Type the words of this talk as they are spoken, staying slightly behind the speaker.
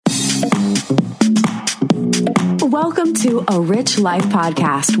Welcome to A Rich Life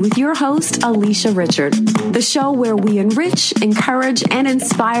Podcast with your host, Alicia Richard, the show where we enrich, encourage, and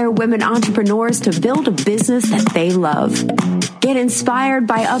inspire women entrepreneurs to build a business that they love. Get inspired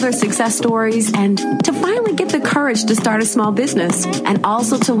by other success stories and to finally get the courage to start a small business and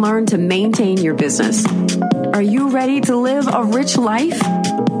also to learn to maintain your business. Are you ready to live a rich life?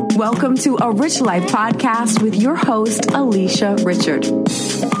 Welcome to A Rich Life Podcast with your host, Alicia Richard.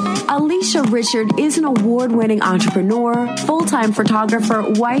 Alicia Richard is an award-winning entrepreneur, full-time photographer,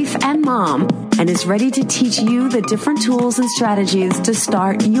 wife, and mom, and is ready to teach you the different tools and strategies to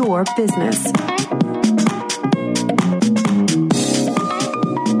start your business.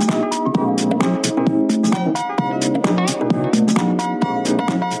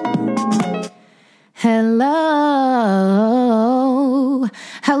 Hello.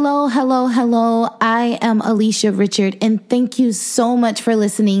 I am Alicia Richard, and thank you so much for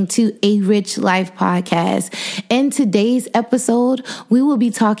listening to A Rich Life Podcast. In today's episode, we will be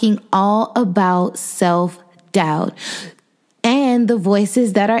talking all about self-doubt and the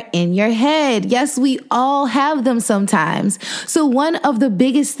voices that are in your head. Yes, we all have them sometimes. So one of the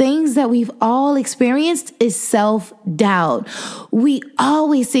biggest things that we've all experienced is self-doubt. We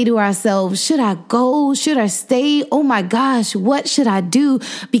always say to ourselves, should I go? Should I stay? Oh my gosh, what should I do?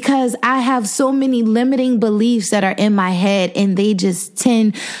 Because I have so many limiting beliefs that are in my head and they just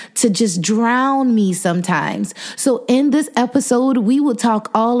tend to just drown me sometimes. So in this episode, we will talk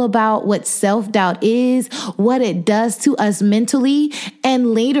all about what self-doubt is, what it does to us mentally,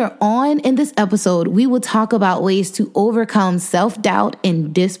 and later on in this episode, we will talk about ways to overcome self-doubt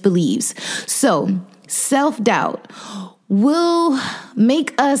and disbeliefs. So, self-doubt will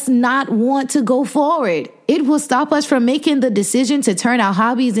make us not want to go forward. It will stop us from making the decision to turn our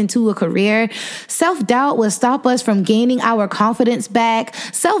hobbies into a career. Self-doubt will stop us from gaining our confidence back.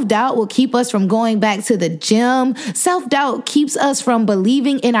 Self-doubt will keep us from going back to the gym. Self-doubt keeps us from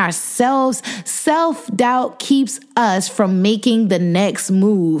believing in ourselves. Self-doubt keeps us from making the next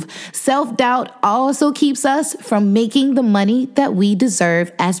move. Self-doubt also keeps us from making the money that we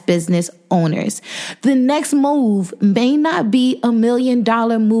deserve as business owners. The next move may not be $1 million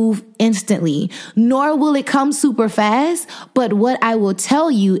move instantly, nor will it come super fast. But what I will tell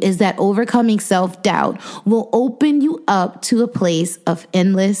you is that overcoming self-doubt will open you up to a place of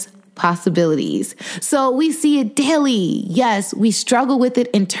endless possibilities. So we see it daily. Yes, we struggle with it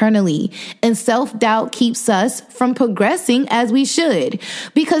internally, and self-doubt keeps us from progressing as we should,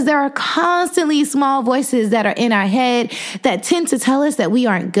 because there are constantly small voices that are in our head that tend to tell us that we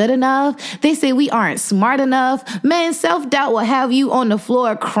aren't good enough. They say we aren't smart enough. Man, self-doubt will have you on the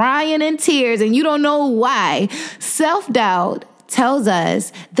floor crying in tears and you don't know why. Self-doubt tells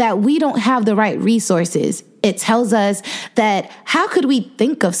us that we don't have the right resources. It tells us that how could we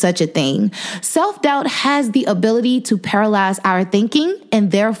think of such a thing? Self-doubt has the ability to paralyze our thinking,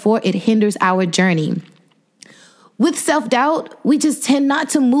 and therefore it hinders our journey. With self-doubt, we just tend not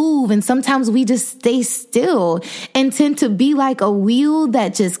to move, and sometimes we just stay still and tend to be like a wheel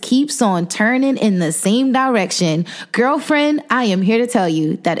that just keeps on turning in the same direction. Girlfriend, I am here to tell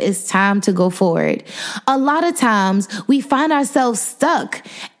you that it's time to go forward. A lot of times we find ourselves stuck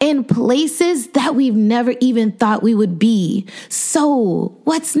in places that we've never even thought we would be. So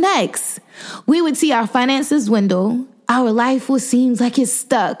what's next? We would see our finances dwindle. Our life will seem like it's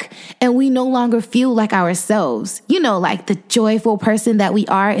stuck and we no longer feel like ourselves, like the joyful person that we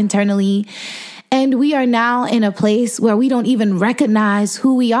are internally. And we are now in a place where we don't even recognize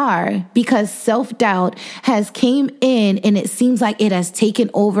who we are because self-doubt has came in and it seems like it has taken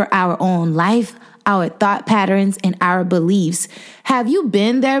over our own life, our thought patterns, and our beliefs. Have you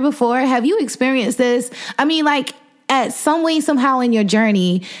been there before? Have you experienced this? At some way, somehow in your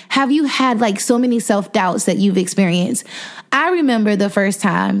journey, have you had so many self-doubts that you've experienced? I remember the first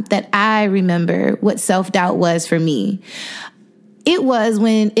time that I remember what self-doubt was for me. It was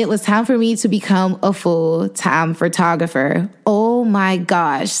when it was time for me to become a full-time photographer. Oh my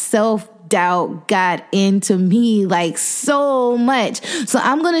gosh, self-doubt got into me so much. So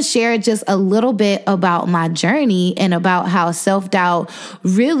I'm going to share just a little bit about my journey and about how self-doubt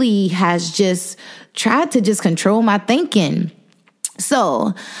really has just tried to just control my thinking.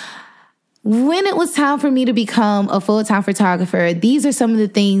 So when it was time for me to become a full-time photographer, these are some of the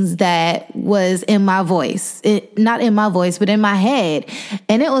things that was in my voice. Not in my voice, but in my head.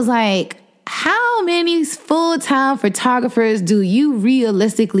 And it was like, how many full-time photographers do you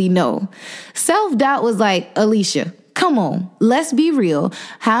realistically know? Self-doubt was like, Alicia, come on, let's be real.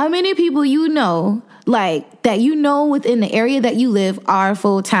 How many people you know, that within the area that you live are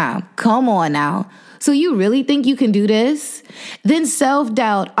full-time? Come on now. So you really think you can do this? Then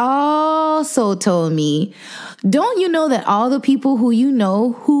self-doubt also told me, don't you know that all the people who you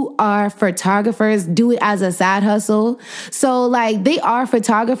know who are photographers do it as a side hustle? So like they are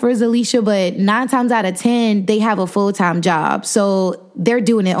photographers, Alicia, but 9 times out of 10, they have a full-time job. So they're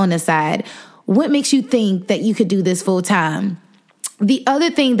doing it on the side. What makes you think that you could do this full-time? The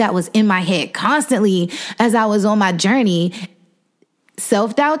other thing that was in my head constantly as I was on my journey,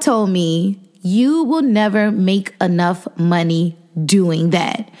 self-doubt told me, you will never make enough money doing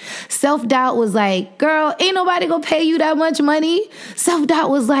that. Self-doubt was like, girl, ain't nobody gonna pay you that much money.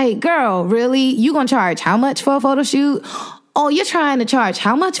 Self-doubt was like, girl, really? You gonna charge how much for a photo shoot? Oh, you're trying to charge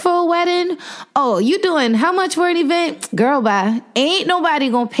how much for a wedding? Oh, you doing how much for an event? Girl, bye. Ain't nobody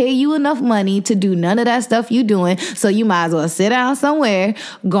gonna pay you enough money to do none of that stuff you doing. So you might as well sit down somewhere,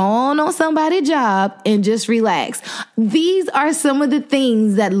 go on somebody's job, and just relax. These are some of the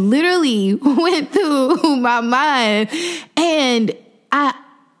things that literally went through my mind. And I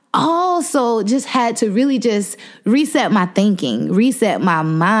also just had to really just reset my thinking, reset my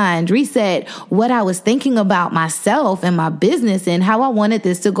mind, reset what I was thinking about myself and my business and how I wanted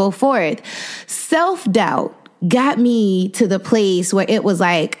this to go forth. Self-doubt got me to the place where it was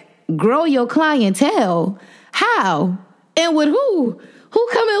like, grow your clientele. How? And with who? Who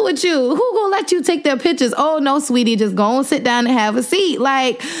coming with you? Who gonna let you take their pictures? Oh, no, sweetie, just go and sit down and have a seat.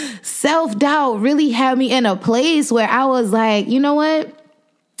 Like, self-doubt really had me in a place where I was like, you know what?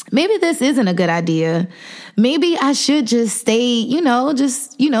 Maybe this isn't a good idea. Maybe I should just stay,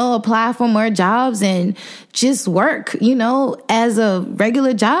 apply for more jobs and just work, as a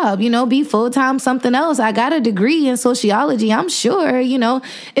regular job, be full-time something else. I got a degree in sociology. I'm sure,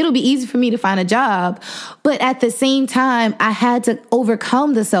 it'll be easy for me to find a job. But at the same time, I had to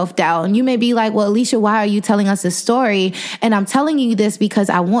overcome the self-doubt. And you may be like, well, Alicia, why are you telling us this story? And I'm telling you this because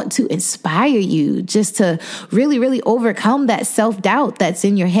I want to inspire you just to really, really overcome that self-doubt that's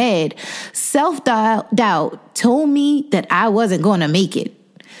in your head. Self-doubt told me that I wasn't going to make it.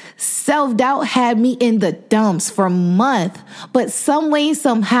 Self-doubt had me in the dumps for months, but some way,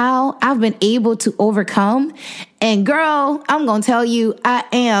 somehow, I've been able to overcome. And girl, I'm going to tell you, I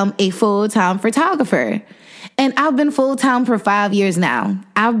am a full-time photographer. And I've been full-time for 5 years now.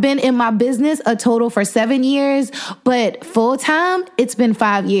 I've been in my business a total for 7 years, but full-time, it's been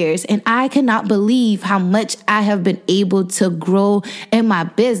 5 years. And I cannot believe how much I have been able to grow in my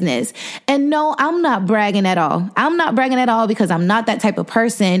business. And no, I'm not bragging at all. I'm not bragging at all because I'm not that type of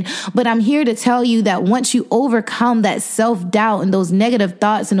person. But I'm here to tell you that once you overcome that self-doubt and those negative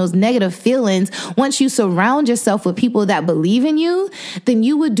thoughts and those negative feelings, once you surround yourself with people that believe in you, then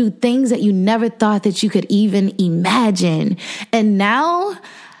you would do things that you never thought that you could even imagine. And now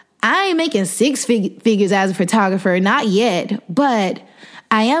I ain't making 6 figures as a photographer, not yet, but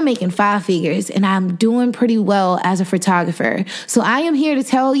I am making 5 figures and I'm doing pretty well as a photographer. So I am here to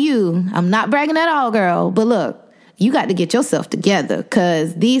tell you, I'm not bragging at all, girl, but look, you got to get yourself together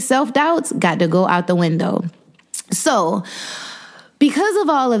because these self-doubts got to go out the window. So because of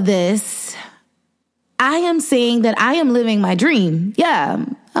all of this, I am saying that I am living my dream. Yeah,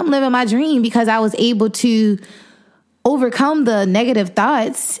 I'm living my dream because I was able to overcome the negative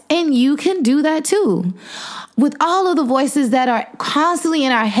thoughts, and you can do that too. With all of the voices that are constantly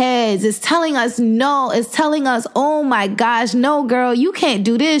in our heads, it's telling us no, it's telling us, oh my gosh, no girl, you can't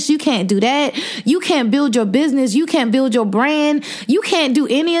do this, you can't do that, you can't build your business, you can't build your brand, you can't do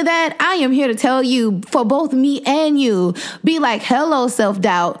any of that. I am here to tell you, for both me and you, be like, hello,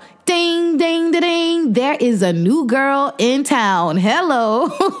 self-doubt. Ding, ding, ding, there is a new girl in town. Hello.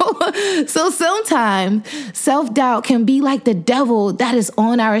 So sometimes self-doubt can be like the devil that is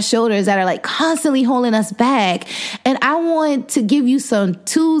on our shoulders that are like constantly holding us back. And I want to give you some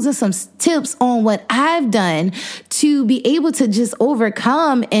tools and some tips on what I've done to be able to just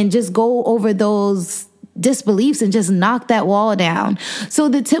overcome and just go over those disbeliefs and just knock that wall down. So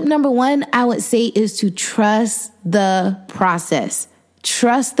the tip number 1, I would say, is to trust the process.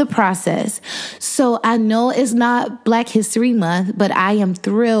 Trust the process. So I know it's not Black History Month, but I am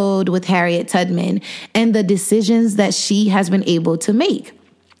thrilled with Harriet Tubman and the decisions that she has been able to make.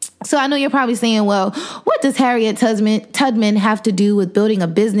 So I know you're probably saying, well, what does Harriet Tubman have to do with building a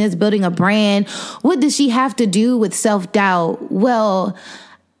business, building a brand? What does she have to do with self-doubt? Well,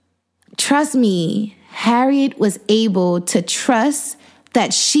 trust me, Harriet was able to trust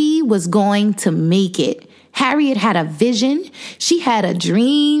that she was going to make it. Harriet had a vision. She had a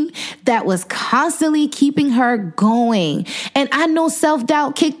dream that was constantly keeping her going. And I know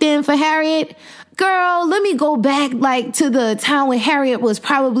self-doubt kicked in for Harriet. Girl, let me go back like to the time when Harriet was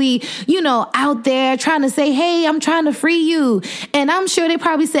probably, out there trying to say, hey, I'm trying to free you. And I'm sure they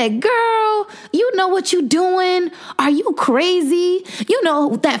probably said, girl, you know what you doing? Are you crazy? You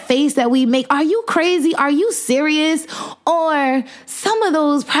know that face that we make. Are you crazy? Are you serious? Or some of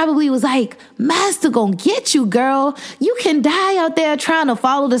those probably was like, Master gonna get you, girl. You can die out there trying to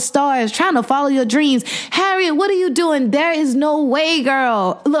follow the stars, trying to follow your dreams. Harriet, what are you doing? There is no way,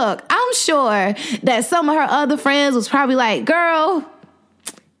 girl. Look, I'm sure that some of her other friends was probably like, girl,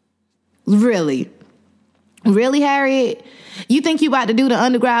 really, Harriet? You think you about to do the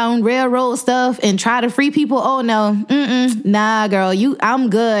Underground Railroad stuff and try to free people? Oh no, nah, girl, I'm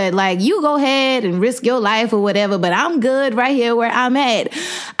good. Like, you go ahead and risk your life or whatever, but I'm good right here where I'm at.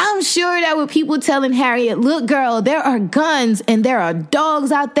 I'm sure that were people telling Harriet, look, girl, there are guns and there are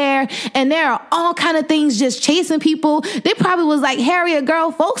dogs out there and there are all kind of things just chasing people. They probably was like, Harriet,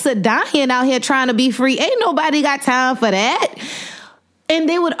 girl, folks are dying out here trying to be free. Ain't nobody got time for that. And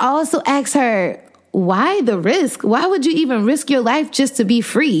they would also ask her, why the risk? Why would you even risk your life just to be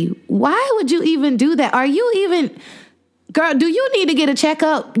free? Why would you even do that? Are you even, girl, do you need to get a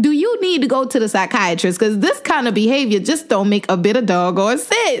checkup? Do you need to go to the psychiatrist? Because this kind of behavior just don't make a bit of doggone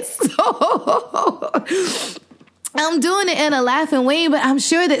sense. I'm doing it in a laughing way, but I'm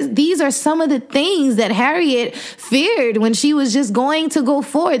sure that these are some of the things that Harriet feared when she was just going to go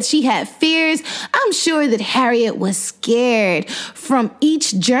forward. She had fears. I'm sure that Harriet was scared from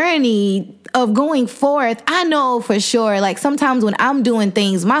each journey of going forth. I know for sure, like sometimes when I'm doing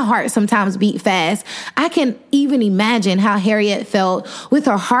things, my heart sometimes beat fast. I can even imagine how Harriet felt with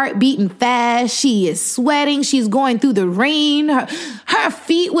her heart beating fast. She is sweating. She's going through the rain. Her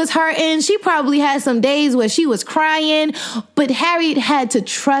feet was hurting. She probably had some days where she was crying, but Harriet had to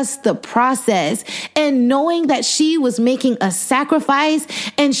trust the process and knowing that she was making a sacrifice,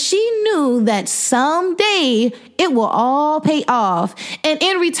 and she knew that someday it will all pay off. And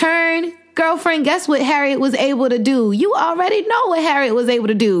in return, girlfriend, guess what Harriet was able to do? You already know what Harriet was able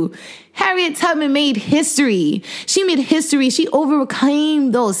to do. Harriet Tubman made history. She made history. She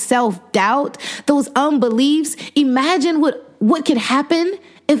overcame those self-doubt, those unbeliefs. Imagine what could happen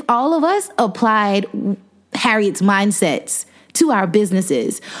if all of us applied Harriet's mindsets to our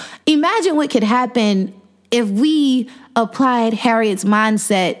businesses. Imagine what could happen if we applied Harriet's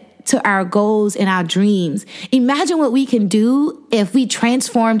mindset to our goals and our dreams. Imagine what we can do if we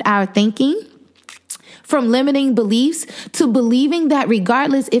transformed our thinking from limiting beliefs to believing that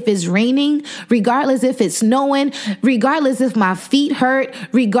regardless if it's raining, regardless if it's snowing, regardless if my feet hurt,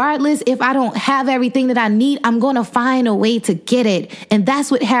 regardless if I don't have everything that I need, I'm going to find a way to get it. And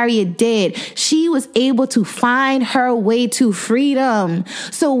that's what Harriet did. She was able to find her way to freedom.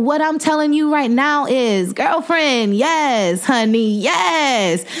 So what I'm telling you right now is, girlfriend, yes, honey,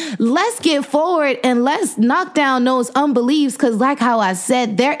 yes. Let's get forward and let's knock down those unbeliefs, because like how I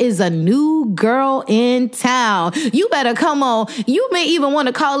said, there is a new girl in town. You better come on. You may even want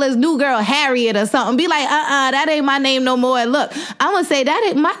to call this new girl Harriet or something. Be like, that ain't my name no more. And look, I'm going to say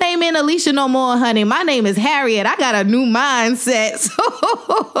that my name ain't Alicia no more, honey. My name is Harriet. I got a new mindset.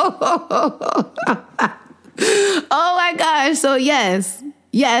 Oh my gosh. So yes.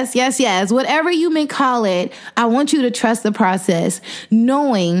 Whatever you may call it, I want you to trust the process,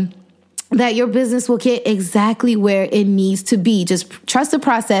 knowing that your business will get exactly where it needs to be. Just trust the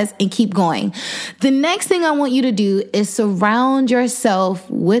process and keep going. The next thing I want you to do is surround yourself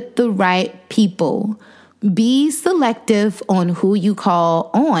with the right people. Be selective on who you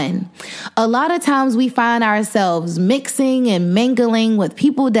call on. A lot of times we find ourselves mixing and mingling with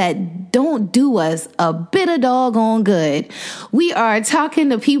people that don't do us a bit of doggone good. We are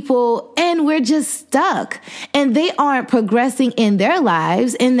talking to people and we're just stuck, and they aren't progressing in their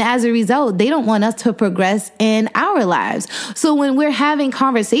lives. And as a result, they don't want us to progress in our lives. So when we're having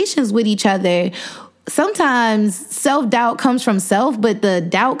conversations with each other, sometimes self-doubt comes from self, but the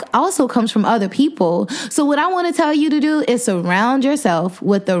doubt also comes from other people. So what I want to tell you to do is surround yourself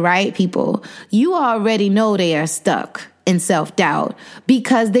with the right people. You already know they are stuck in self-doubt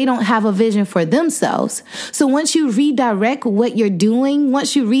because they don't have a vision for themselves. So once you redirect what you're doing,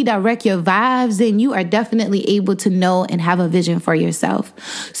 once you redirect your vibes, then you are definitely able to know and have a vision for yourself.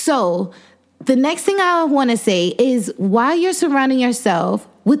 So the next thing I want to say is, while you're surrounding yourself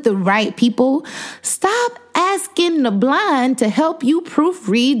with the right people, stop asking the blind to help you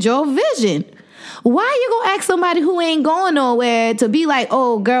proofread your vision. Why you gonna ask somebody who ain't going nowhere to be like,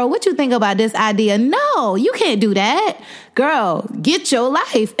 oh, girl, what you think about this idea? No, you can't do that. Girl, get your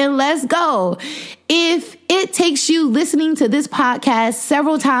life and let's go. If it takes you listening to this podcast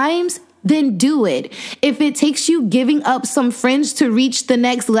several times, then do it. If it takes you giving up some friends to reach the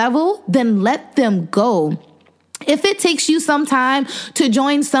next level, then let them go. If it takes you some time to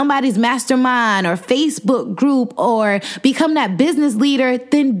join somebody's mastermind or Facebook group or become that business leader,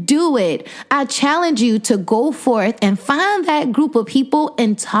 then do it. I challenge you to go forth and find that group of people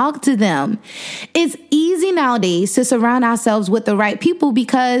and talk to them. It's easy nowadays to surround ourselves with the right people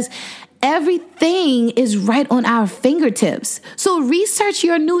because everything is right on our fingertips. So research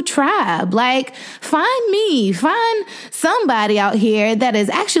your new tribe. Like, find somebody out here that is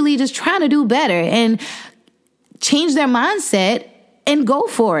actually just trying to do better and change their mindset and go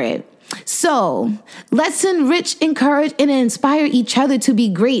for it. So let's enrich, encourage, and inspire each other to be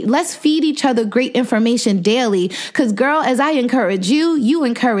great. Let's feed each other great information daily. Because girl, as I encourage you, you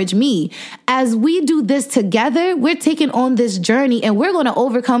encourage me. As we do this together, we're taking on this journey and we're going to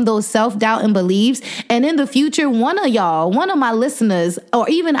overcome those self-doubt and beliefs. And in the future, one of my listeners, or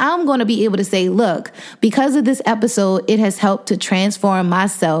even I'm going to be able to say, look, because of this episode, it has helped to transform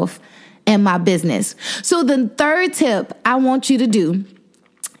myself and my business. So the third tip I want you to do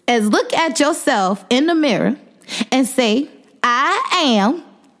is look at yourself in the mirror and say, I am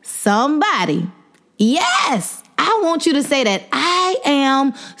somebody. Yes, I want you to say that I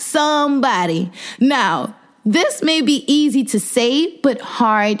am somebody. Now, this may be easy to say, but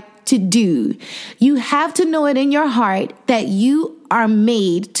hard to do. You have to know it in your heart that you are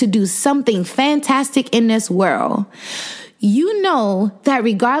made to do something fantastic in this world. You know that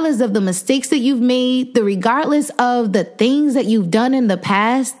regardless of the mistakes that you've made, regardless of the things that you've done in the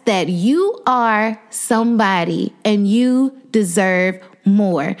past, that you are somebody and you deserve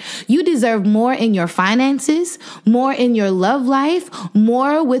more. You deserve more in your finances, more in your love life,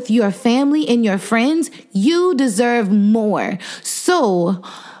 more with your family and your friends. You deserve more. So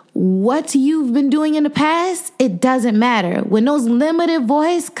what you've been doing in the past, it doesn't matter. When those limited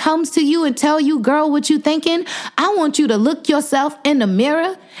voice comes to you and tell you, girl, what you thinking, I want you to look yourself in the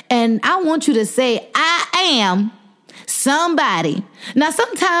mirror and I want you to say, I am somebody. Now,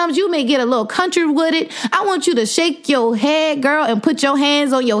 sometimes you may get a little country with it. I want you to shake your head, girl, and put your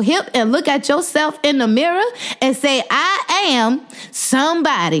hands on your hip and look at yourself in the mirror and say, I am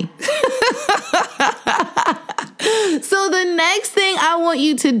somebody. So the next thing I want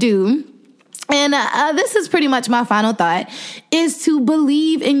you to do, and this is pretty much my final thought, is to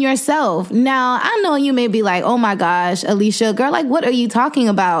believe in yourself. Now, I know you may be like, oh my gosh, Alicia, girl, like, what are you talking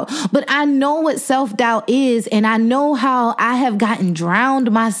about? But I know what self-doubt is, and I know how I have gotten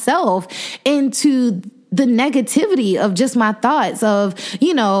drowned myself into the negativity of just my thoughts of,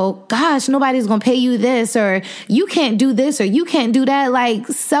 gosh, nobody's going to pay you this, or you can't do this, or you can't do that. Like,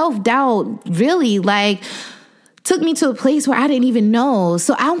 self-doubt really, took me to a place where I didn't even know.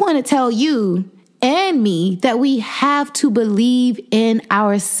 So I want to tell you and me that we have to believe in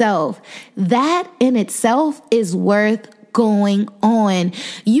ourselves. That in itself is worth going on.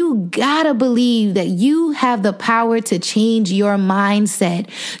 You gotta believe that you have the power to change your mindset.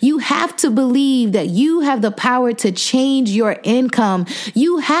 You have to believe that you have the power to change your income.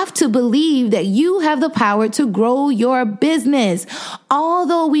 You have to believe that you have the power to grow your business.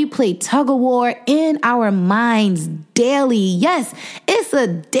 Although we play tug of war in our minds daily, yes, it's a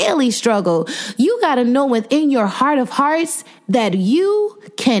daily struggle. You gotta know within your heart of hearts that you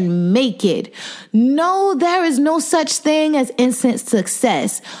can make it. No, there is no such thing as instant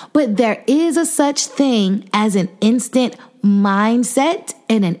success, but there is a such thing as an instant mindset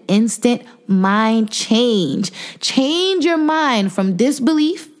and an instant mind change. Change your mind from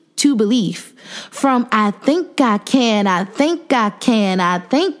disbelief to belief. From I think I can, I think I can, I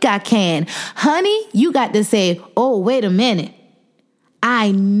think I can. Honey, you got to say, oh, wait a minute.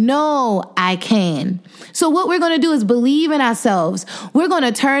 I know I can. So what we're going to do is believe in ourselves. We're going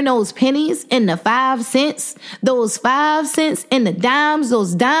to turn those pennies into 5 cents, those 5 cents into dimes,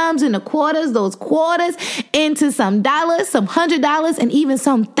 those dimes into quarters, those quarters into some dollars, some $100, and even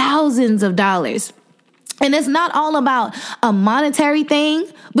some thousands of dollars. And it's not all about a monetary thing,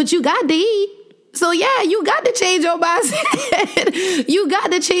 but you got to eat. So yeah, you got to change your mindset. You got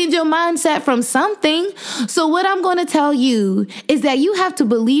to change your mindset from something. So what I'm going to tell you is that you have to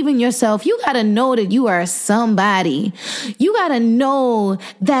believe in yourself. You got to know that you are somebody. You got to know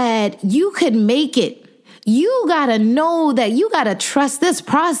that you could make it. You got to know that you got to trust this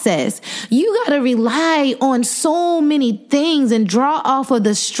process. You got to rely on so many things and draw off of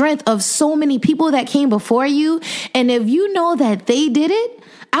the strength of so many people that came before you. And if you know that they did it,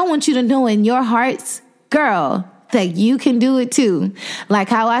 I want you to know in your hearts, girl, that you can do it too. Like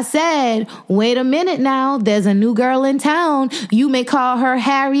how I said, wait a minute now, there's a new girl in town. You may call her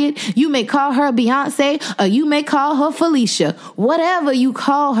Harriet, you may call her Beyonce, or you may call her Felicia. Whatever you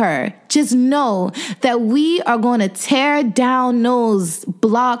call her, just know that we are going to tear down those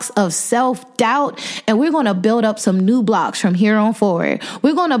blocks of self-doubt, and we're going to build up some new blocks from here on forward.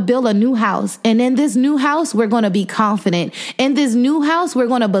 We're going to build a new house. And in this new house, we're going to be confident. In this new house, we're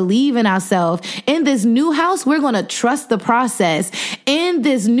going to believe in ourselves. In this new house, we're going to trust the process. In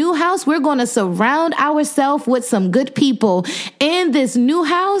this new house, we're going to surround ourselves with some good people. In this new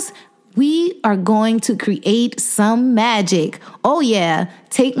house, we are going to create some magic. Oh yeah,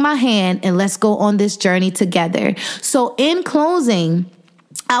 take my hand and let's go on this journey together. So in closing,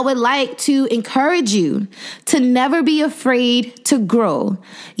 I would like to encourage you to never be afraid to grow.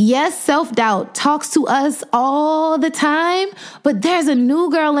 Yes, self-doubt talks to us all the time, but there's a new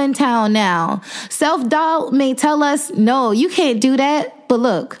girl in town now. Self-doubt may tell us, no, you can't do that. But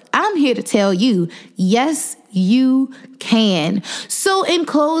look, I'm here to tell you, yes, you can. So in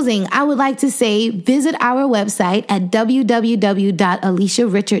closing, I would like to say, visit our website at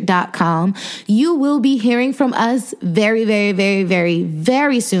www.aliciarichard.com. You will be hearing from us very, very, very, very,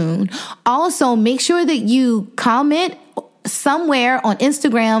 very soon. Also, make sure that you comment somewhere on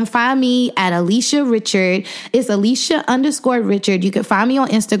Instagram. Find me at Alicia Richard. It's Alicia_Richard. You can find me on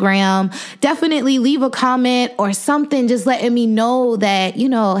Instagram. Definitely leave a comment or something, just letting me know that,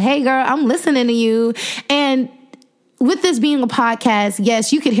 hey girl, I'm listening to you. And with this being a podcast,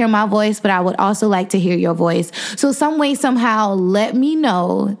 yes, you could hear my voice, but I would also like to hear your voice. So some way, somehow, let me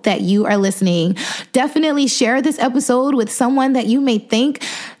know that you are listening. Definitely share this episode with someone that you may think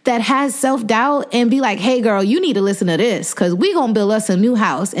that has self-doubt and be like, hey girl, you need to listen to this because we're going to build us a new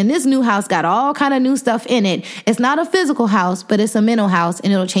house. And this new house got all kind of new stuff in it. It's not a physical house, but it's a mental house,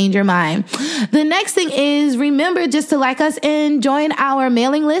 and it'll change your mind. The next thing is, remember just to like us and join our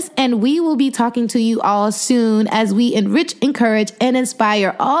mailing list. And we will be talking to you all soon as we enrich, encourage, and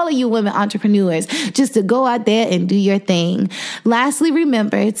inspire all of you women entrepreneurs just to go out there and do your thing. Lastly,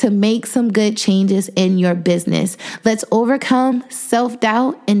 remember to make some good changes in your business. Let's overcome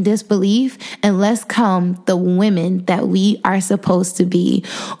self-doubt and disbelief, and let's become the women that we are supposed to be.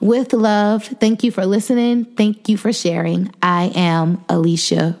 With love, thank you for listening. Thank you for sharing. I am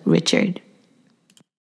Alicia Richard.